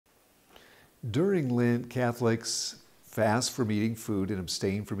During Lent, Catholics fast from eating food and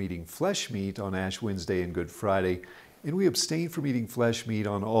abstain from eating flesh meat on Ash Wednesday and Good Friday, and we abstain from eating flesh meat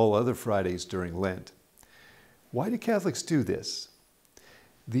on all other Fridays during Lent. Why do Catholics do this?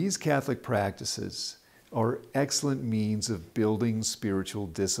 These Catholic practices are excellent means of building spiritual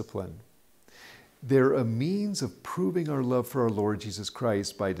discipline. They're a means of proving our love for our Lord Jesus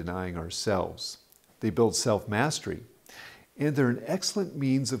Christ by denying ourselves. They build self-mastery, and they're an excellent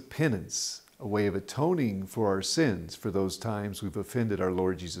means of penance, a way of atoning for our sins for those times we've offended our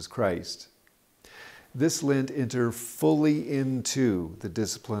Lord Jesus Christ. This Lent, enter fully into the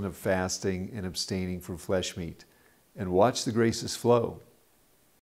discipline of fasting and abstaining from flesh meat, and watch the graces flow.